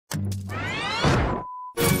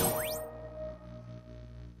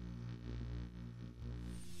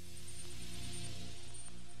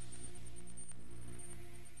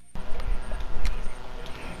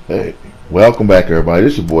Hey, welcome back everybody.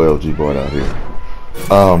 This is your boy LG Boy out here.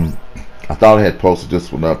 I thought I had posted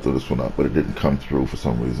this one up but it didn't come through for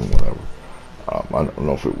some reason, whatever. I don't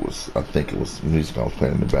know if it was, I think it was music I was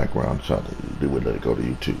playing in the background, trying to do it, let it go to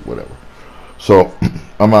YouTube, whatever. So,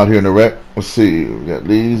 I'm out here in the rec. Let's see, we got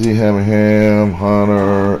Leezy, Hamm,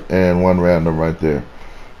 Hunter, and one random right there,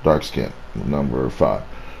 dark skin, number 5.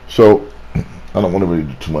 So, I don't want to really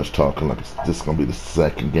do too much talking. Like this is gonna be the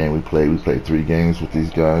second game we played. We played 3 games with these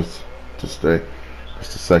guys to stay.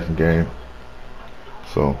 It's the second game,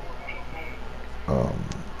 so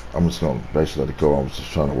I'm just gonna basically let it go. I was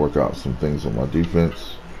just trying to work out some things on my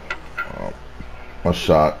defense. My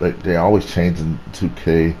shot, they always change in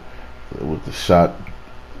 2K with the shot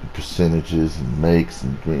percentages and makes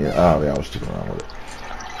and green. They always stick around with it.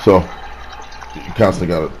 So you constantly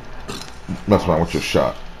gotta mess around with your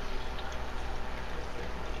shot.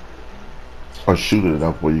 Or shoot it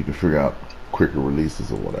up where you can figure out quicker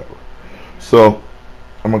releases or whatever. So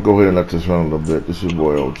I'm gonna go ahead and let this run a little bit. This is your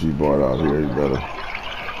boy OG Bart out here. You better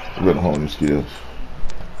hone your skills.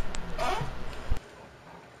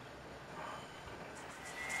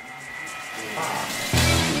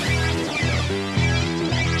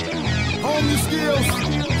 Hone your skills.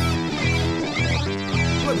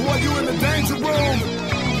 Look, boy, you in the danger room.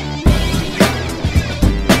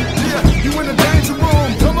 Yeah, you in the danger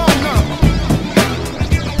room. Come on now.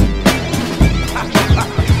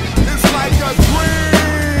 It's like a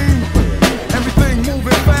dream. Everything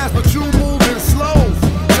moving fast, but you moving slow.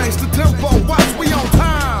 Change the tempo, watch, we on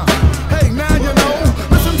time. Hey, now you know.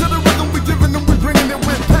 Listen to the rhythm we giving them, we bringing it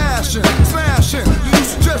with passion. Smashing, you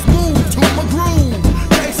should just move to my groove.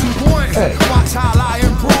 Case in point, watch how I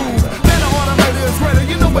improve. Then the automator is ready,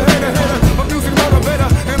 you know we're hitter. A music motivator,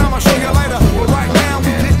 and I'ma show you later. But right now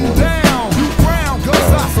we getting down. You frown, cause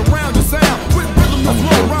I surround your sound with rhythm and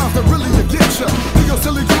flow rhymes that really will get you. Do your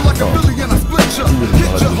silly do like a Billy and I split you.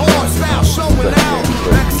 Hit your hard style, show it out.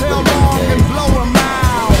 Exhale long and blow them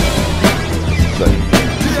out.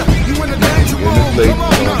 Yeah, you in the danger room, come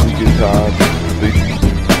on now. Yeah,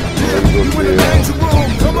 you in the danger room,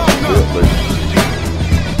 come on now.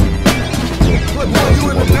 Look, boy, you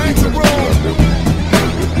in the danger room.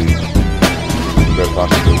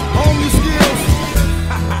 Hone your skills.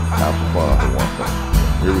 Have some fun for one thing.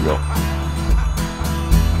 Here we go.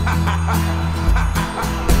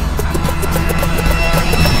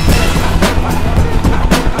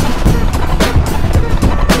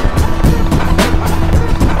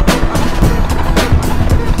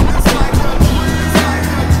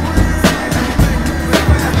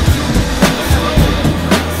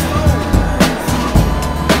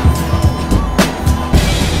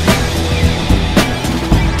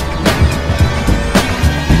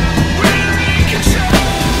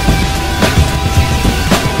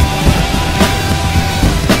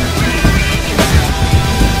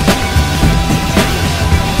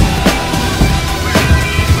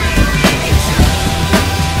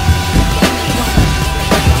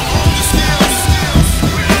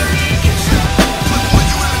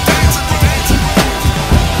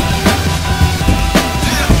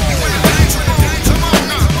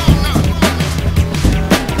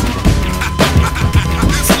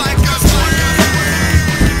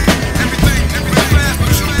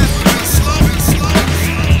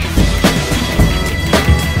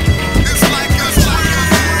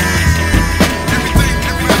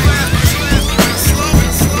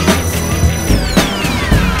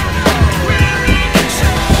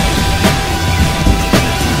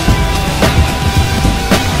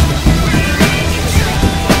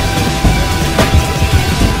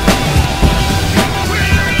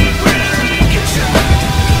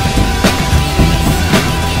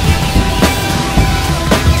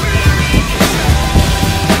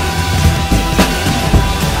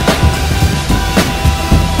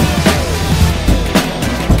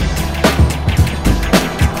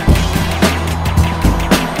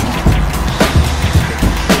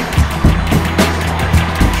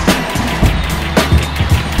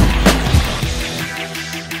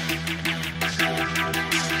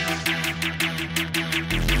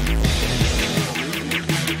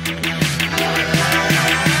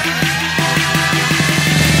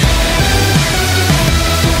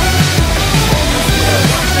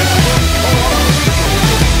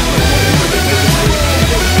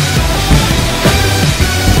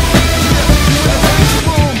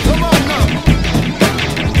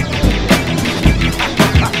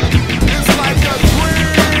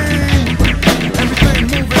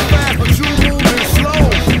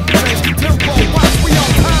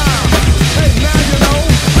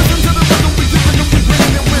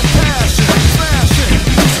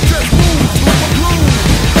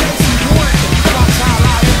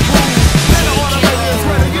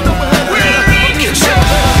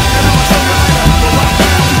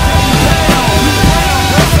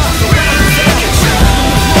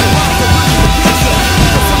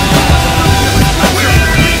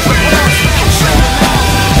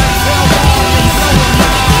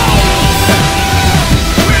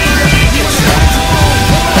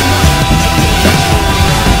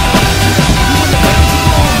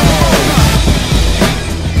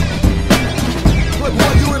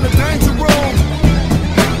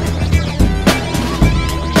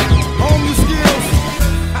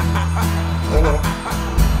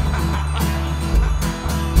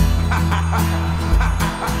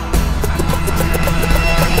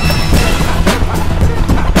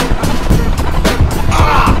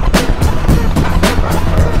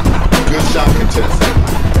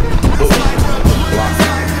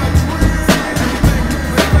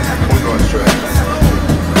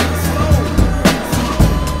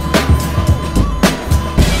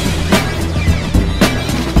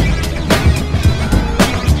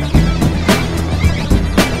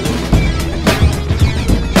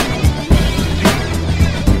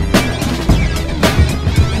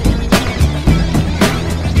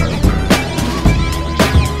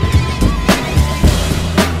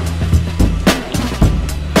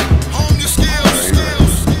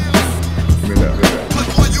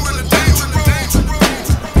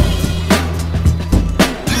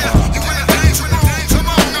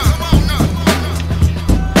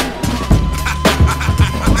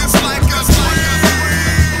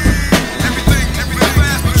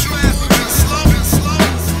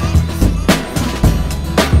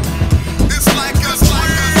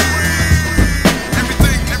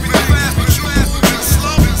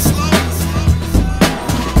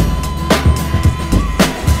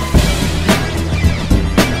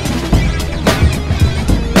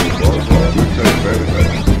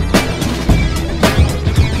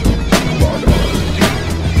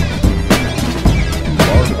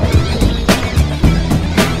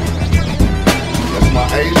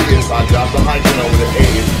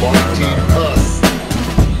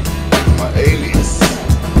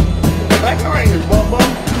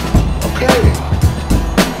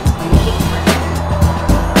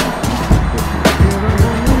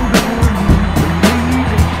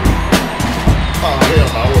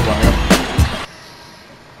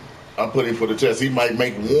 put him for the test. He might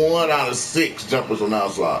make 1 out of 6 jumpers on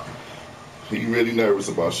outside. He really nervous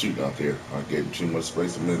about shooting out there. I gave him too much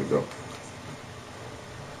space a minute ago.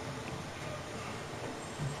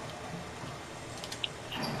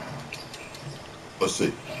 Let's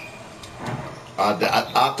see.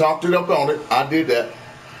 I talked it up on it. I did that.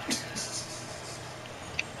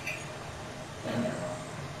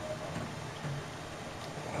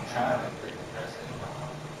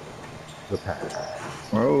 The pass.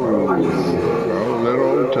 Oh, little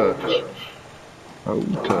old touch.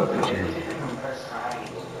 Old touch.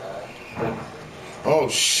 Oh,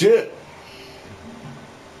 shit.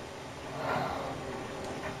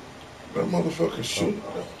 That motherfucker shoot.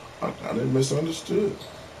 I didn't misunderstood.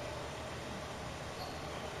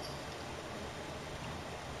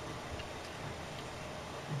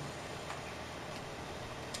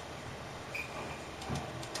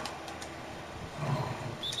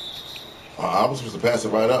 I was supposed to pass it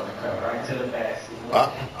right up. Right to the basket.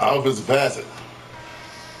 I was supposed to pass it.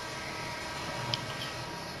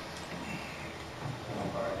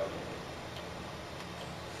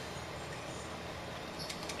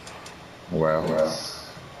 Wow.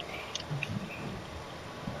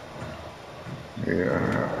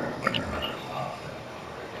 Yeah.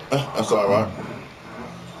 That's all right.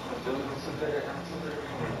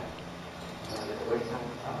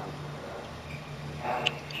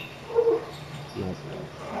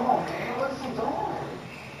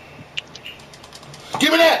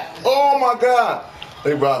 Give me that! Oh my God!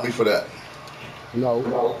 They robbed me for that. No.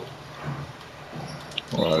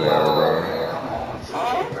 Whatever.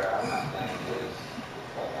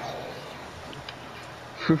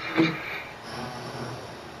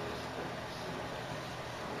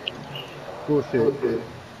 Bullshit.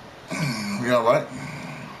 You all right?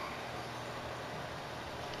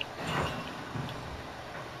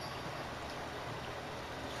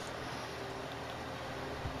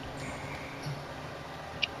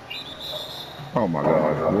 Oh my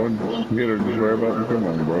God. One hitter just right about to come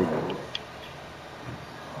on, bro.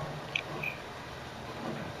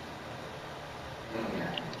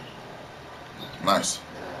 Nice.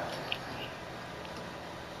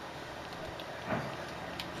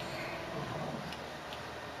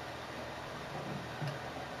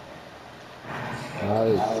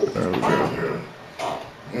 Nice. There we go.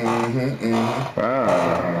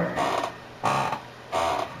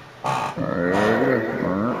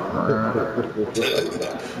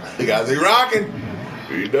 You guys be rocking.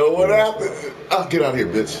 You know what happened. Oh, get out of here,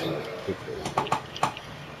 bitch.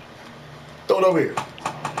 Throw it over here.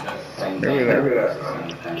 Give me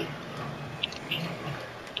that.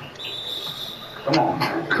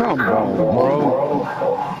 Come on, bro.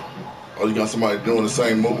 Oh, you got somebody doing the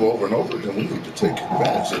same move over and over, then we need to take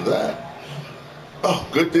advantage of that. Oh,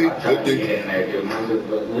 good D, good D.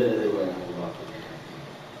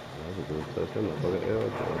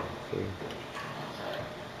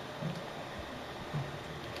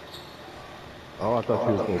 Oh, I thought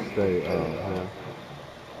you was gonna stay. Hamm.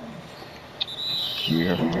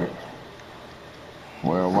 Yeah.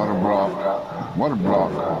 Well, what a block. What a I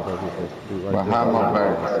block. thought you was supposed to be right Behind my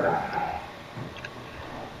there. back.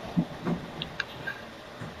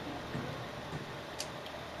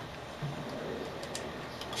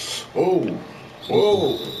 Oh,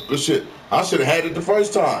 whoa, good shit. I should have had it the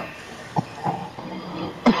first time.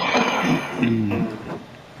 He's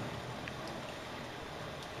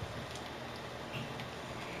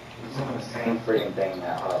doing the same freaking thing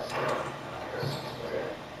that hustle.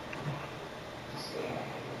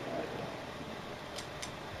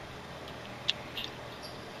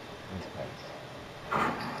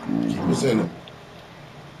 Keep us in it.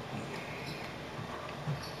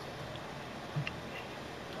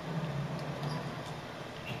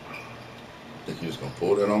 Think he was gonna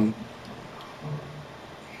pull that on me?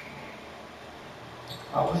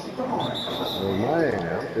 Oh, what's he doing? Oh man,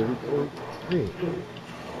 that's everything.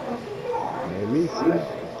 Man, me see.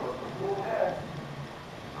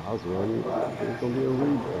 I was wondering if it was gonna be a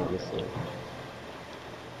rebound or something.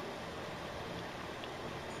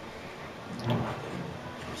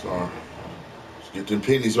 Sorry. Just get them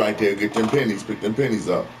pennies right there. Get them pennies. Pick them pennies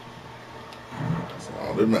up. That's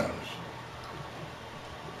all that matters.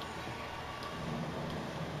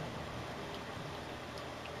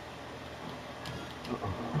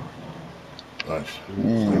 Nice. Stay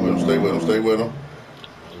with him. Stay with him. Stay with him.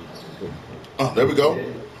 Oh, there we go.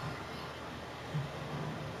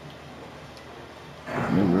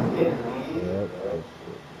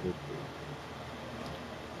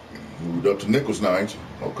 Moved up to nickels now, ain't you?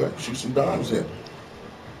 Okay, shoot some dimes in.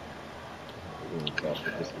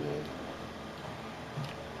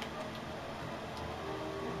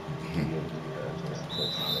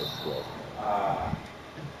 That's slow. Uh,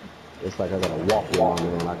 It's like I gotta walk in on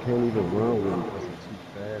there, and I can't even run with him because he's too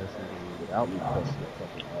fast, even without me pressing the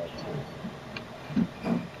fucking R2.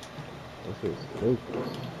 That shit's stupid.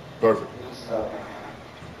 Perfect. good stuff, man.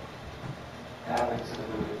 Alex,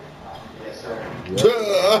 yes, sir. Yep.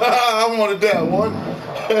 I wanted that one.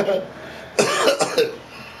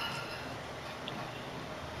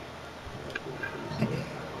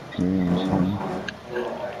 Yeah, give me 3 steps. Mm-hmm.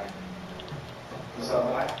 What's up,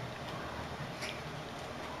 Mike?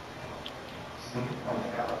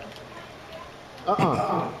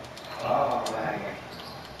 Uh-uh. Oh, lagging.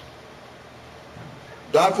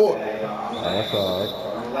 Die for it. Hey, Oh, that's all right.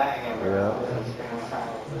 I'm lagging, Yeah. bro. Spend time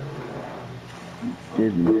with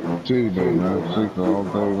Chicken. Titty day, man. Chicken all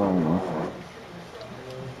day long, man.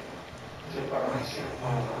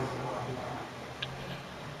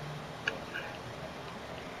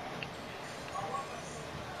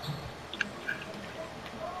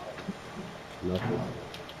 Nothing.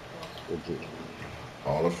 Legit.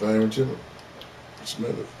 Hall of Fame and Chili.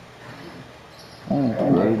 Smith.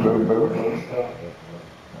 Ready, better. Yep.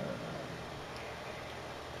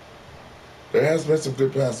 There has been some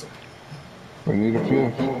good passing. We need a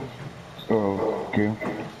fifth. Kim.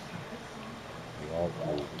 Walk,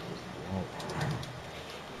 baby. Just walk.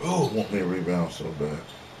 Oh, want me a rebound so bad.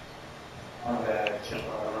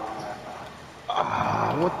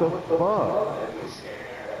 Ah, what the fuck?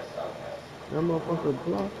 That motherfucker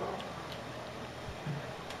blocked.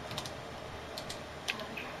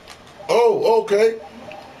 Oh, okay.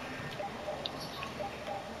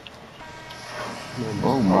 Come on,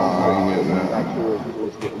 Oh man. my, Oh, I ain't no. getting Come back that. here. You're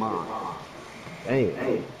supposed to get mine.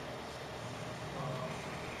 Damn.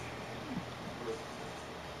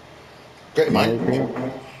 Okay, Mike. Okay.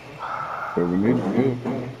 So we need a fifth.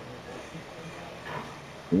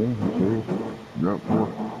 Yeah, two. Yep,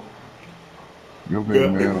 four. Go big Yeah.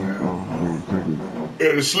 man. Oh, dude, take it.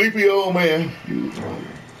 Yeah, the sleepy old man.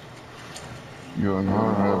 You and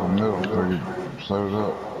her have a middle so you set it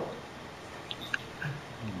up.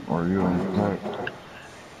 Or you in attack.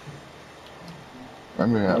 I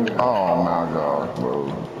mean, oh my gosh,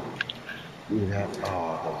 bro. You have.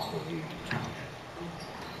 Oh, that was so easy.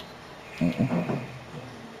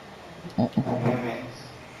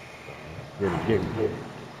 Give me, give me, give me.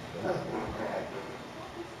 That's it.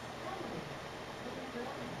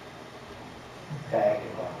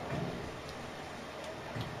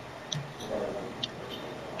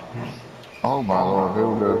 Oh my lord, here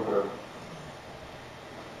we go.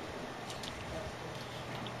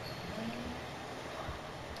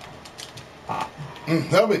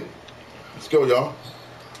 Help me. Let's go, y'all.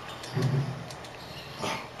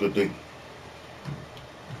 Good thing.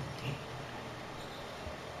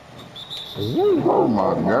 Oh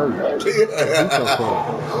my gosh. He's so fun.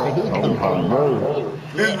 Man, he Oh my gosh.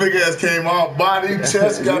 This big ass came off, body,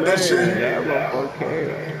 chest, got that Man, shit. that motherfucker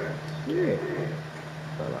came. Shit.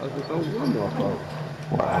 Thought I was just on one motherfucker.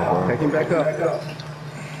 Wow, bro. Take him back up.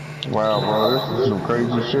 Wow, bro, this is some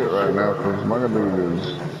crazy shit right now because my dude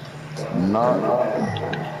is not.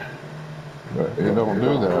 It don't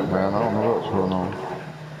do that, man. I don't know what's going on.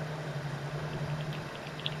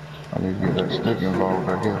 I need to get that stick involved,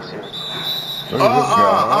 I guess. Look at this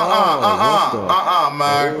guy. Oh, what the?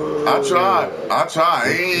 Man. I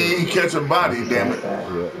tried. He ain't catching body, That's a damn shot.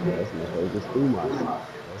 it. Yeah, that's motherfucker just threw my shit.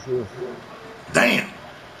 That's it. Damn.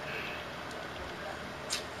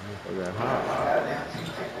 Motherfucker got hot.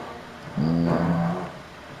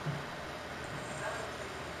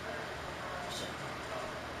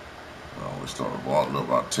 I always start the ball up.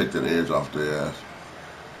 I'll take that edge off their ass.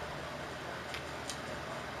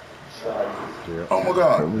 Yeah. Oh my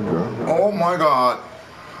God. There we go. Oh my God.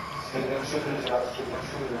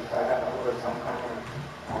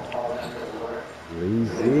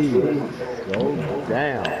 Lazy. Go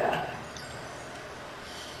down.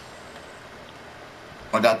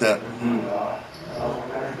 I got that.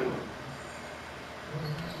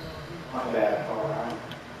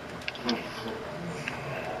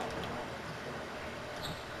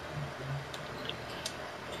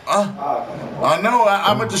 I know.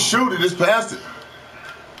 I meant to shoot it. Just passed it.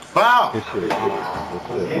 Foul. Good shit. Good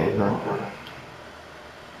shit. Okay.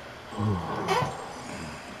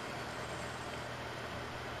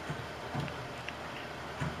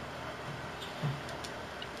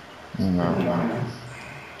 No.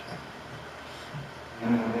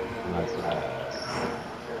 Nice pass.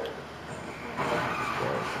 Let's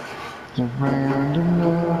go. Just random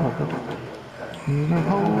love. Need a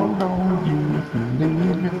hold on you if you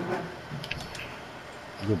need me.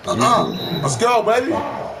 Good defense. Let's go, baby.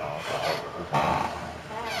 Oh, okay. Good foul.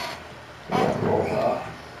 Yeah, bro.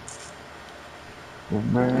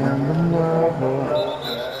 Random lover.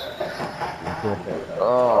 Nice.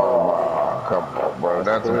 Oh, come on, bro.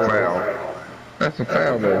 That's That's a four. foul. That's a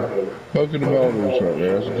foul, baby. Poking the ball to the short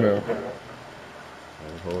there. That's a foul.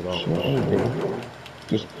 Hey, hold on. Slow, baby.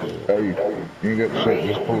 Just, That's four. hey, you ain't got to shake.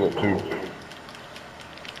 Just pull it, too.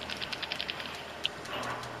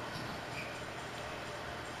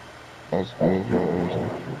 That's good.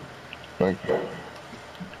 Thank you.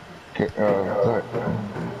 Zach.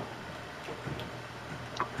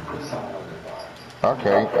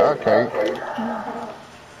 Okay, okay,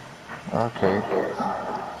 okay.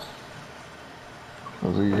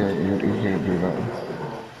 Cause you can't do nothing.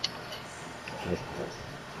 Nice pass.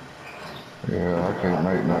 Yeah, I can't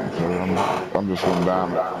make nothing, so I'm just gonna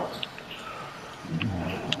dime it.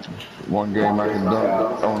 One game I can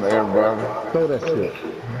dunk on everybody, Throw that shit.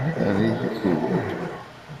 and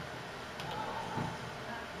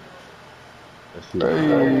That's you.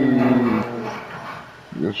 hey,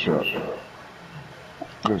 good shot,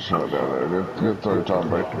 good shot down there, good throw, Tom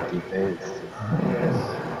Baker. Defense.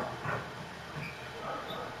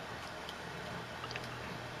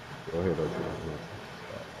 Go ahead, OG.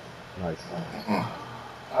 Nice.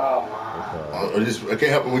 That's I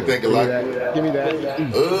can't help but we think Give me alike. that. Give me that.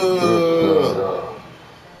 Good shot.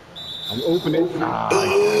 I'm opening.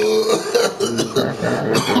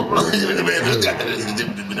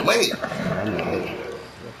 Wait. Yeah, I know that.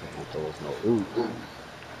 That's not gonna throw us no oops.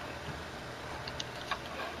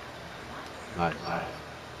 Nice.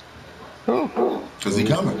 Ooh, Is he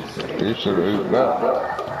coming? he should have ooped that.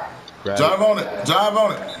 Grab it. Drive on it. Drive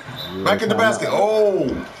on it. You Back on in the timeout. basket.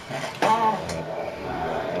 Oh. I had to. You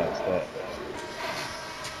gotta ask that.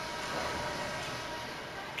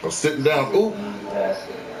 I'm sitting down. Ooh.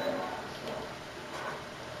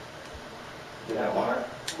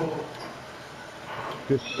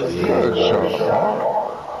 Good shit. Good shot, Mark.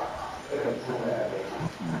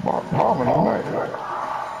 Mark bombing tonight.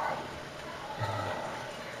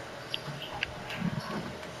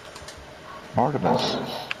 Artemis.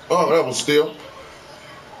 Oh, that was still.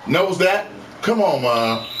 Knows that. Come on,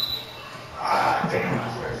 man.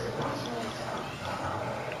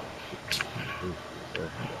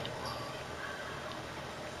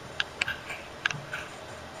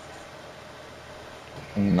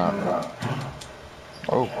 No.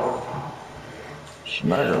 Oh.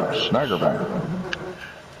 Snagger bang.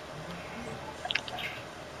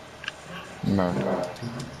 No.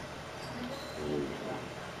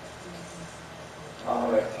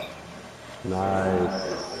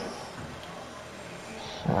 Nice.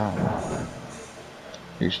 Wow.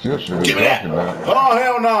 He still should be Give me that. dunking that. Oh,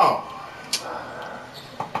 hell no.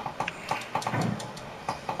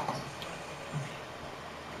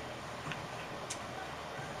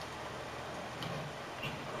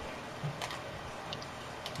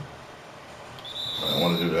 I don't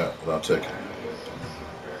want to do that, but I'll take it.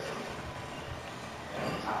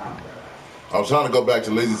 I was trying to go back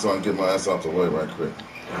to lazy so I can get my ass out the way right quick.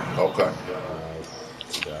 Okay. Nice.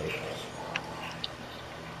 You got it.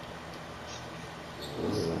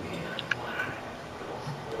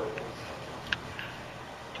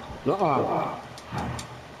 Nuh-uh.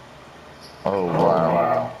 Oh,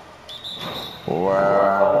 wow.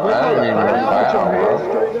 Wow. What That the ain't even a hell with your foul, hands bro.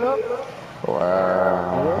 straight up?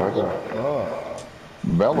 Wow. What That's the a fuck?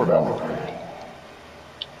 Bellarmine.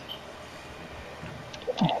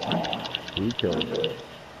 He killing it.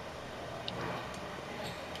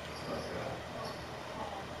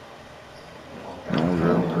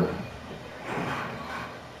 Oh, good.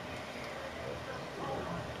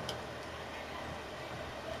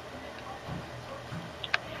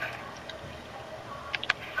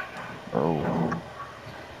 Oh.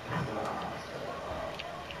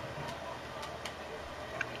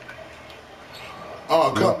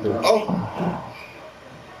 Oh, come. Nothing. Oh.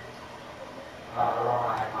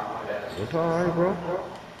 It's all right, bro.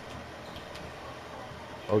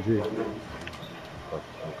 OG. I thought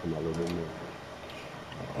you was gonna come out a little bit more.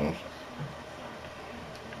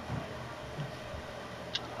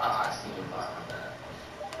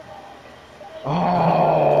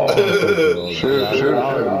 Oh, bro, Shoot, got it shoot.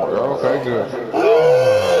 out of you. Okay, good.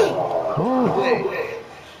 Oh, Whew. dang.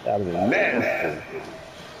 That would have been nasty.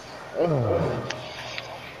 Oh,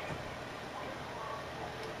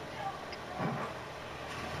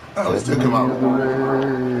 Oh, we still come Any out. other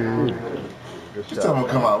way. good We still shot, gonna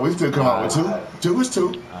come bro. out. We still come out with Nice. two. Two is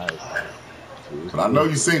two. Nice. Two is But I know two.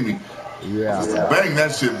 you see me. Yeah. Bang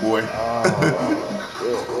that shit, boy. Oh,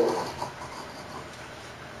 shit.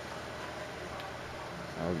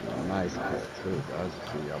 That was a nice cut, too. I was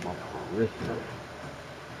just see out my peripheral.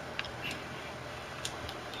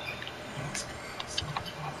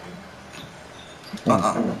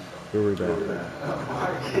 Good rebound.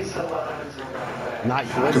 Not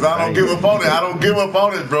good. Cause I don't give up on it. I don't give up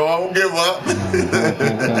on it, bro. I won't give up.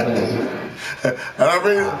 And I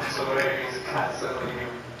mean,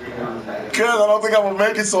 cause I don't think I'm gonna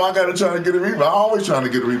make it, so I gotta try to get a rebound. I'm always trying to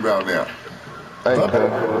get a rebound now. Hey,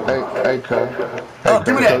 cuz. Hey, cuz. Oh,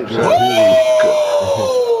 give me that. Woo!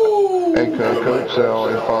 Hey, cuz. Coach said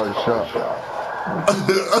always follow your shot.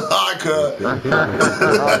 I could.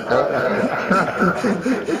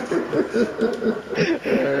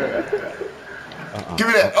 Give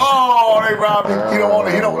me that. Oh, they robbed me. He don't want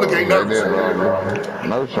it. He don't look. Ain't They nervous. did rob you.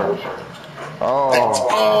 No, sir. Oh,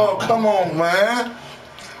 Oh, come on, man.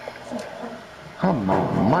 come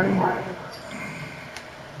on, man.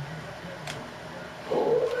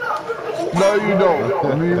 No, you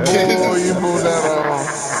don't. You pulled that off.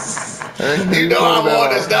 You know I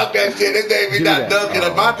wanted to dunk that shit. This ain't me not dunking.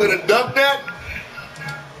 If I could have dunked that.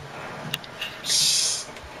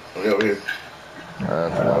 Over here.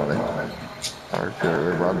 That's funny. Okay,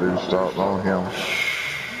 everybody do start on him.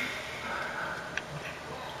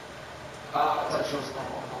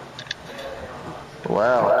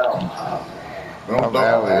 Wow. I'm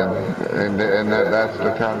alien, and that's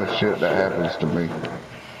the kind of shit that happens to me.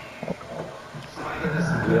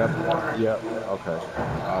 Yep. Okay.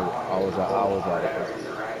 I was out of it.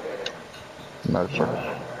 No, sir.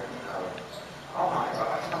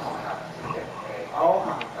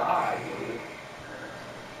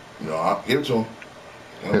 No, I'll give it to him.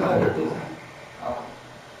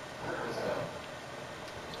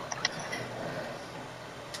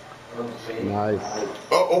 Nice.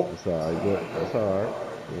 Oh. That's all right. Good. That's all right.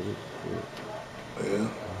 Yeah.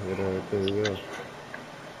 Hit everything else.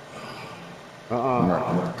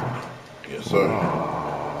 Yes, sir.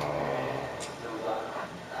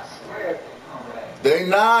 They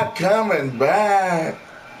not coming back.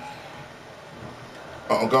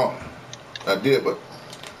 Oh, I'm gone. I did, but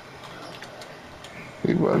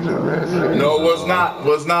He wasn't ready. no, was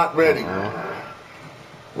not ready.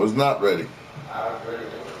 Was not ready.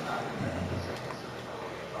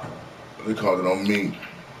 They called it on me.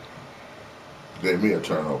 Gave me a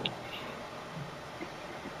turnover.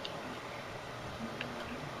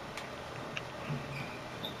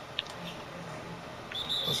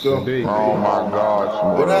 Let's go. Oh my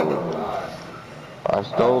gosh. What happened? I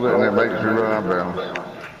stole it and it makes you run out of bounds.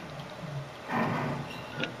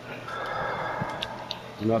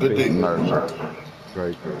 Good D. No, sir.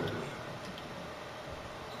 Great.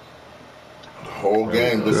 The whole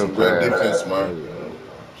game with some great defense, man.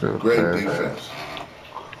 Great defense.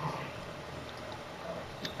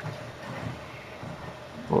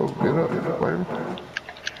 Well, get up, baby.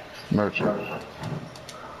 No, sir.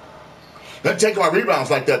 Not taking my rebounds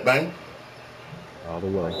like that, man. All the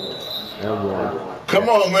way. And one. Come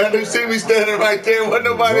on, man. They see me standing right there. Wasn't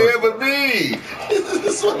nobody here but me.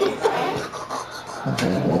 This what the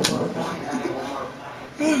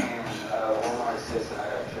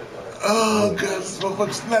Oh, God. This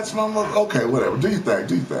motherfucker snatched my mother. Okay, whatever. Do your thing.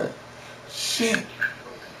 Shit.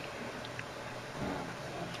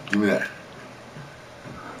 Give me that.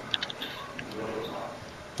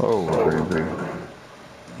 Oh, baby.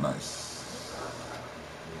 Nice.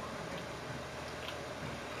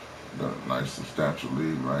 Got a nice substantial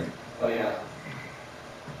lead, right? Oh, yeah.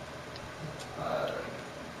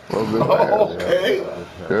 Well, good pass. Okay.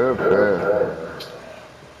 Good pass.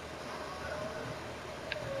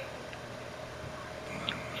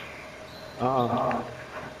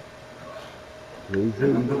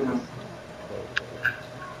 Easy.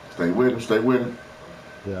 Stay with him.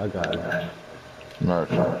 Yeah, I got it. No,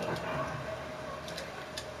 sir.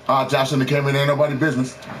 Josh shouldn't have came in there, nobody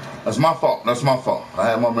business. That's my fault. I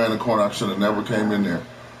had my man in the corner. I should have never came in there.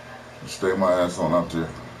 Stay my ass on out there.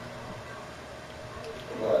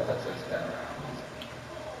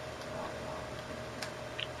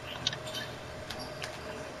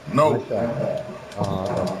 No. Nice shot. I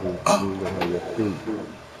thought you were going to have your feet.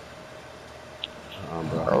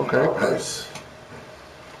 Bro. Okay. Nice.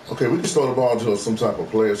 Okay, we can throw the ball to some type of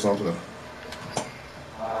play or something.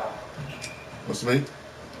 What's me?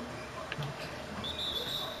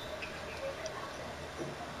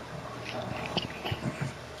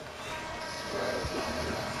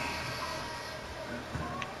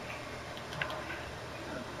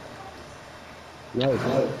 Nice.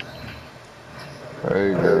 There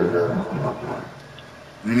you go.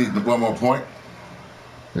 You need one more point?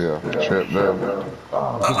 Yeah, trip there. You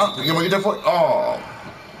want to get that point? Oh.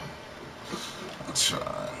 That's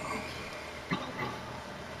right.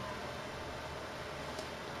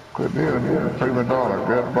 Good deal. Prima donna.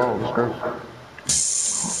 Grab the ball. Let's go.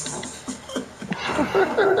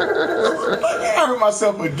 I hurt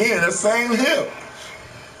myself again. That same hip.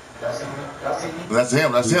 That's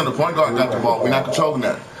him. That's him. The point guard got the ball. We're not controlling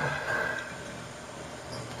that.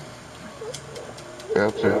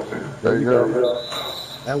 That's it. There you go.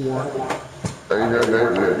 That one. There you go.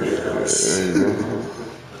 There you go.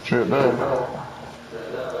 Shit done.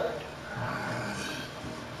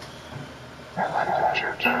 I like them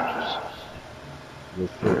chip toes.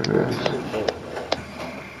 There it is.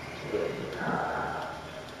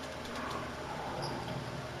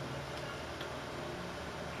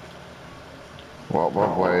 Walk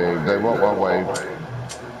my way. They walk my way.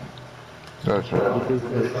 Gotcha.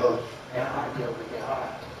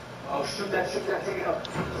 Oh, shoot that, take it up.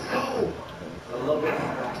 Let's go. A little bit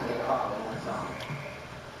more back, take it off.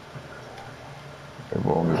 They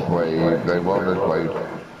want this way. They want this way.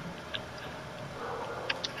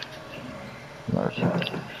 Gotcha.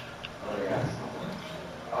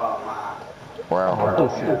 Wow.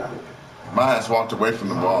 My ass walked away from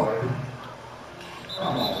the ball.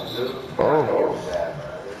 Oh.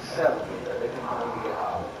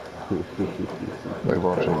 They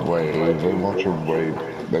want your wave. They want your wave.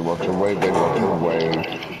 They want your wave. They want your wave.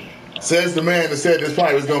 Says the man that said this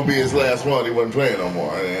fight was gonna be his last one. He wasn't playing no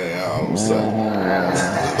more. I'm saying.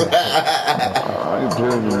 I ain't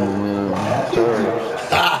playing no more, man. Sorry.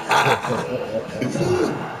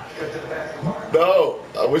 No,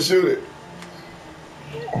 I would shoot it.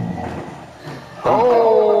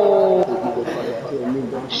 Oh!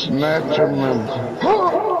 Snatch him and...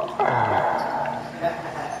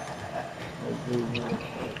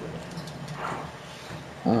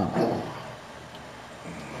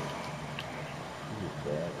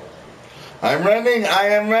 I'm running. I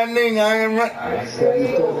am running.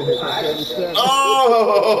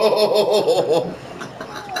 Oh!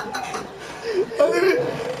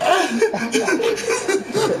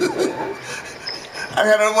 I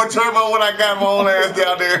had no more turbo when I got my own ass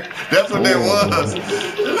down there. That's what that was.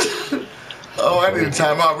 Oh, I need a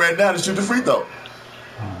timeout right now to shoot the free throw.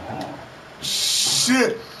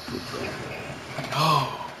 Shit.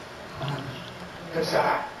 Oh. Good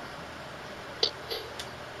shot.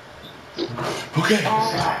 Okay.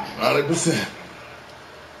 100%.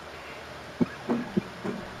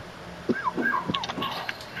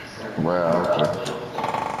 Well,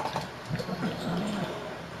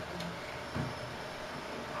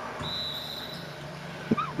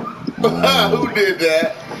 Who did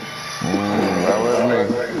that? That was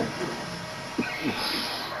me.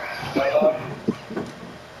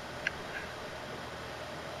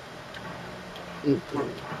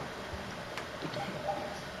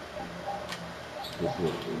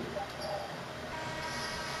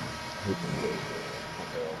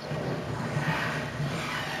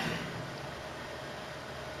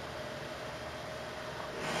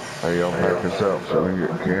 Hey, y'all back us up so we can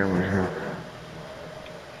get cameras here.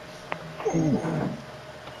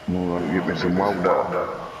 I'm gonna get me some water.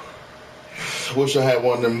 Wish I had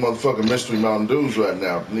one of them motherfucking mystery Mountain Dews right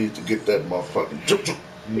now. Need to get that motherfucking.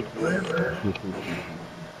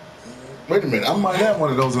 Wait a minute, I might have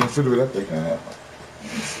one of those in the refrigerator. I think I have one.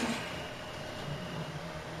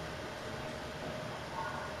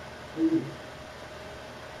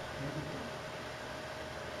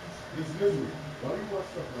 It's misery. Why do you watch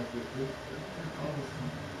stuff like this?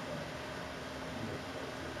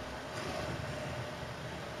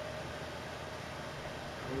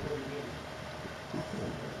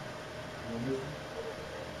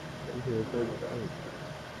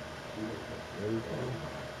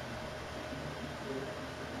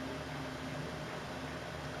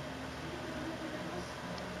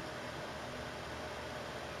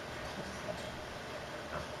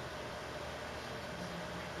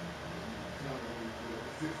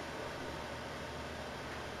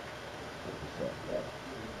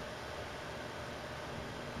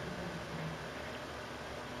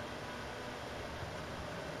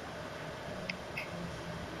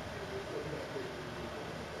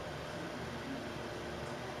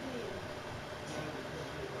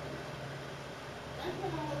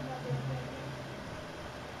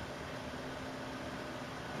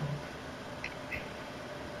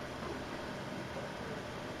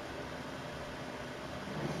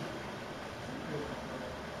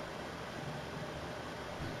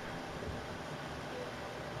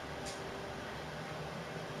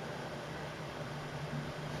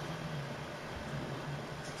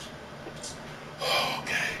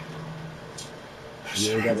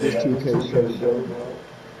 You ain't got this 2K shirt, bro.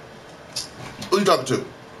 Who you talking to?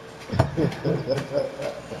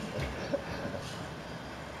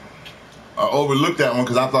 I overlooked that one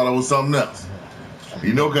because I thought it was something else.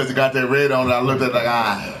 You know, because it got that red on it, I looked at it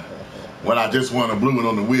like, when I just want a blue one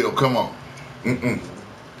on the wheel. Come on. Mm-mm.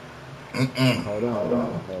 Mm-mm. Hold on. Hold on.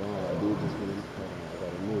 I did just want to. Hold on. I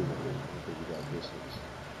got a new one. I think we got this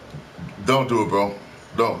one. Don't do it, bro.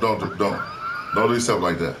 Don't. Don't do stuff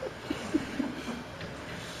like that.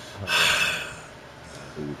 Hold on. I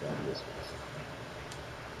think we got this one.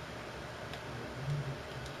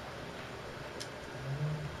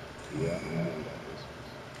 Yeah, I think we got this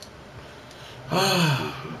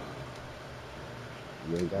one.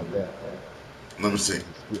 You ain't got that. Let me see. You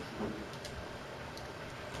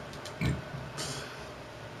skip.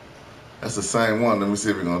 That's the same one. Let me see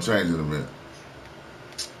if we're gonna change it a minute.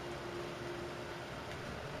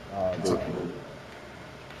 There So, you go.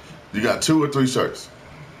 you got 2 or 3 shirts.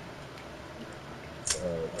 Uh,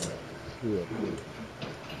 2 or 3.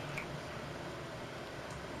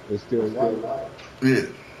 It's still white. Yeah.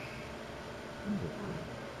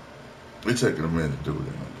 Hmm. We taking a minute to do it.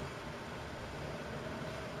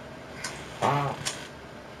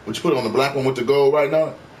 What you put on the black one with the gold right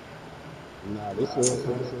now? Nah, this a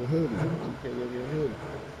hoodie. 2K gave me a hoodie.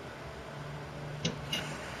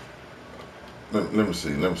 Let me see.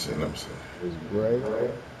 It's gray.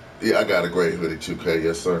 Yeah, I got a gray hoodie, 2K.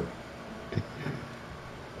 Yes, sir.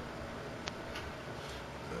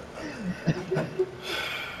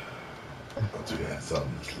 But you got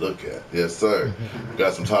something to look at. Yes, sir.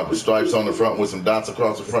 Got some type of stripes on the front with some dots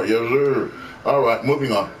across the front. Yes, sir. All right,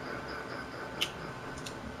 moving on.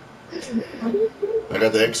 I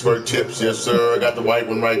got the expert tips. Yes, sir. I got the white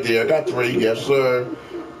one right there. I got 3. Yes, sir.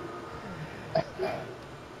 I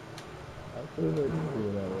still heard you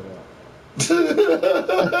pull that one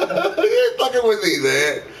out. You ain't fucking with me,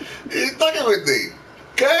 man. You ain't fucking with me.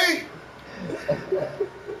 Okay?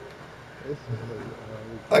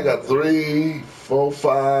 I got 3, 4,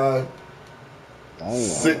 5, Damn.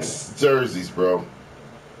 6 jerseys, bro.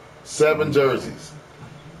 7 jerseys.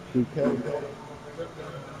 2K.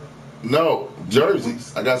 No,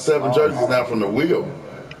 jerseys. I got 7 jerseys now from the wheel. Hold on. Let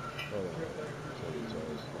me check the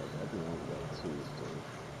jersey. I think I only got 2 still.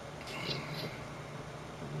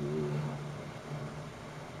 Yeah.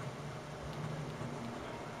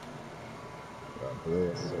 Got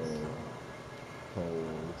Bledsoe,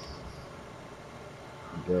 Coles,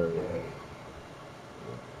 Gay. Yeah,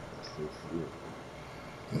 that's it.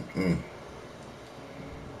 Mm.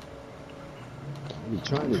 I be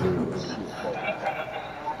trying to get in this shit though.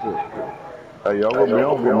 Shit. Hey, y'all gonna be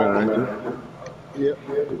on for a minute, ain't you? Yep.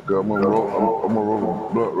 'Cause I'm gonna roll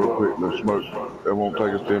a blunt real quick and smoke. It won't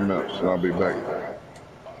take us 10 minutes, and I'll be back.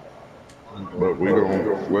 But we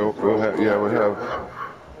gonna, we'll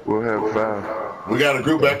have 5. We got a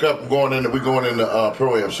group back up. We going in the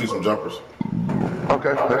pro am shoot some jumpers.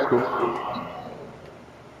 Okay, that's cool.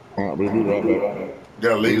 All right, we'll be right back.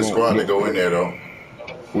 Got to lead the squad to go in there though.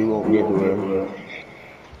 We won't dip around.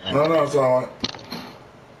 No, it's all right.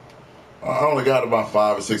 I only got about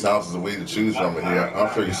 5 or 6 ounces of weed to choose from in here. I'll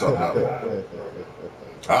figure something out.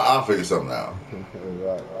 I'll figure something out.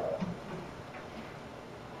 Right.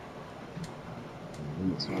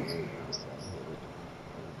 Me too. I ain't gonna stop here.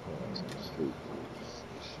 Cars on the street.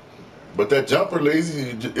 But that jumper,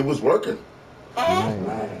 lazy, it was working.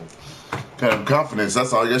 Man. Kind of confidence.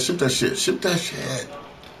 That's all. Yeah, shoot that shit. Shoot that shit. Man,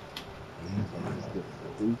 if I can just get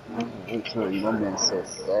a 3. Man, I'm telling you, I'm being so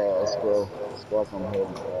fast, bro. That's why I'm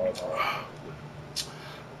heading fast.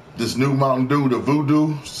 This new Mountain Dew, the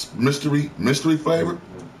Voodoo mystery flavor,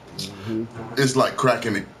 Mm-hmm. it's like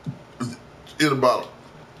cracking it in a bottle.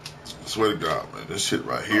 I swear to God, man, this shit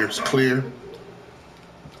right here is clear.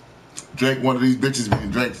 Drink one of these bitches, we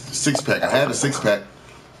can drink 6-pack. I had a 6-pack.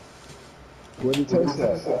 What do it taste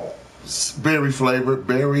like? Berry flavor,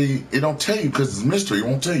 berry. It don't tell you because it's mystery. It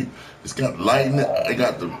won't tell you. It's got light in it.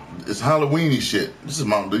 It's Halloweeny shit. This is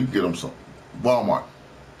Mountain Dew. You can get them some Walmart.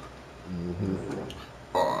 Mm-hmm.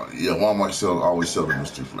 Yeah, Walmart always sell the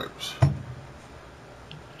mystery flavors.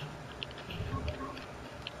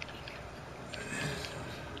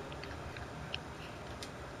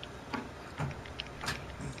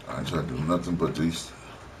 I ain't trying to do nothing but these.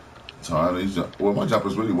 Well, my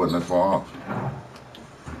jumpers really wasn't that far off.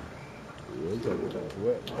 Yeah, jumpers was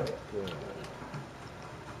wet. Yeah.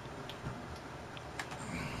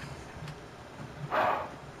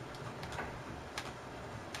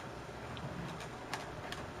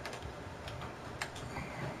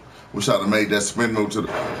 Wish I'd have made that spin move to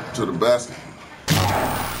the basket.